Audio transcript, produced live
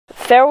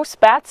Feral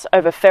spats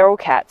over feral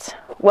cats.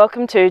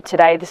 Welcome to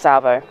Today the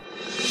Savo.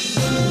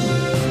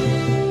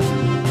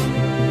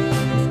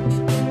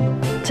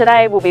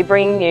 Today we'll be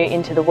bringing you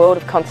into the world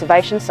of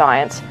conservation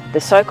science, the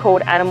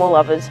so-called animal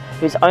lovers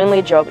whose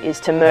only job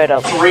is to murder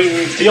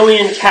 3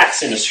 billion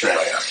cats in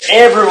Australia.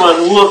 Everyone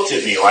looked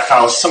at me like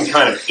I was some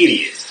kind of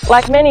idiot.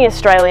 Like many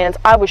Australians,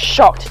 I was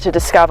shocked to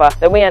discover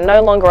that we are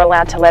no longer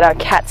allowed to let our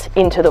cats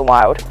into the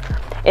wild.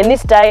 In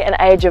this day and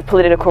age of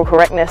political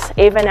correctness,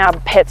 even our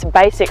pets'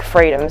 basic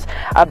freedoms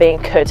are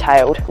being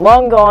curtailed.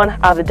 Long gone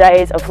are the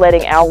days of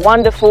letting our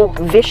wonderful,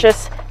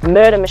 vicious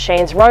murder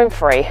machines roam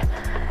free,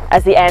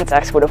 as the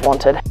Anzacs would have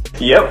wanted.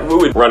 Yep, we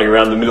were running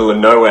around the middle of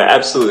nowhere,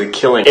 absolutely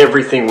killing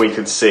everything we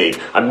could see.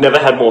 I've never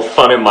had more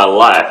fun in my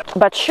life.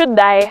 But should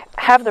they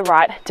have the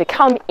right to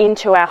come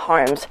into our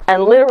homes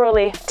and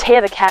literally tear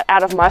the cat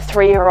out of my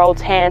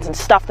 3-year-old's hands and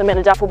stuff them in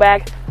a duffel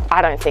bag?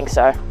 I don't think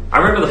so. I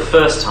remember the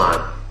first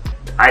time.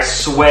 I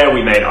swear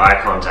we made eye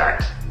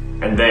contact,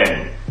 and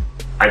then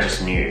I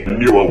just knew. I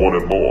knew I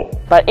wanted more.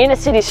 But inner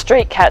city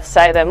street cats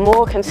say that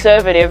more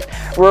conservative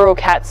rural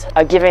cats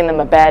are giving them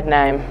a bad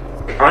name.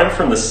 I'm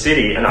from the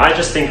city, and I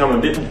just think I'm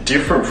a bit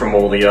different from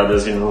all the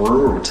others in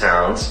rural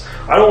towns.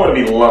 I don't want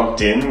to be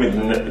lumped in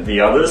with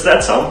the others,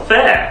 that's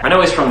unfair. I know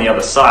he's from the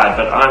other side,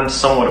 but I'm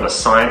somewhat of a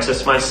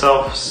scientist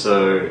myself,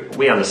 so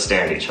we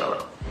understand each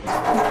other.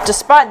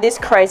 Despite this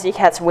crazy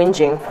cat's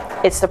whinging,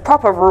 it's the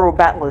proper rural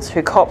battlers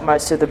who cop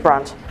most of the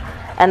brunt,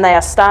 and they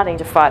are starting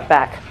to fight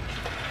back.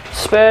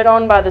 Spurred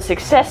on by the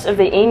success of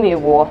the Emu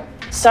War,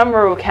 some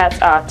rural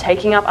cats are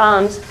taking up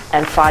arms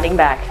and fighting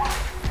back.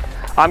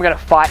 I'm gonna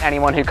fight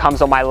anyone who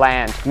comes on my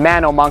land,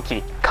 man or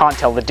monkey, can't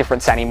tell the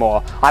difference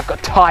anymore. I've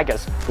got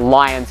tigers,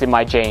 lions in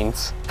my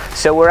genes.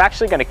 So we're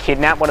actually gonna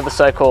kidnap one of the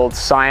so-called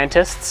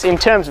scientists. In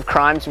terms of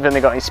crimes, we've only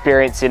got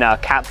experience in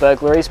cat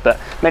burglaries, but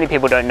many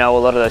people don't know a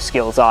lot of those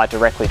skills are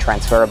directly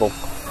transferable.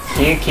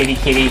 Here, kitty,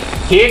 kitty.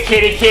 Here,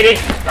 kitty, kitty.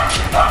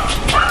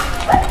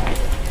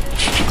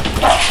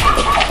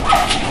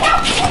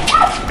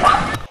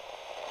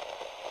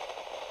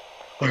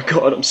 Oh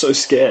god, I'm so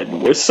scared.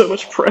 There's so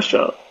much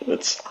pressure.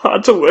 It's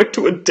hard to work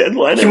to a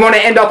deadline. You want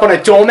to end up on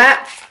a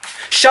doormat?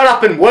 Shut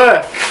up and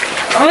work.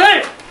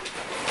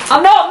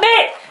 I'm not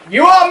Mitch!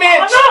 You are Mitch!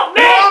 I'm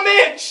not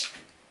Mitch!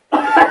 You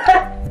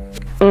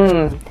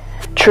are Mitch!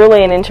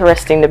 Truly an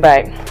interesting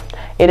debate.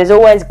 It is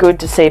always good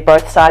to see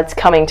both sides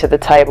coming to the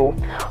table,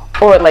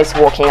 or at least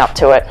walking up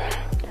to it.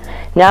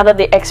 Now that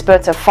the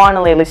experts are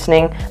finally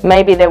listening,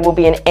 maybe there will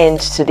be an end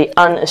to the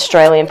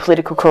un-Australian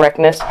political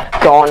correctness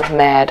gone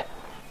mad.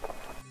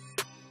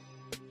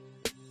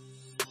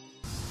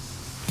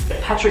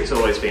 Patrick's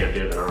always been a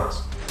bit of an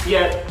ass.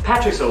 Yeah,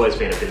 Patrick's always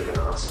been a bit of an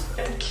ass.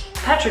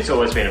 Patrick's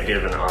always been a bit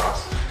of an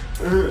ass.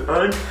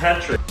 I'm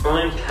Patrick.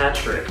 I'm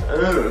Patrick.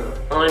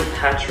 I'm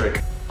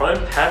Patrick.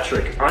 I'm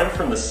Patrick. I'm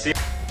from the city.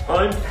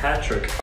 I'm Patrick.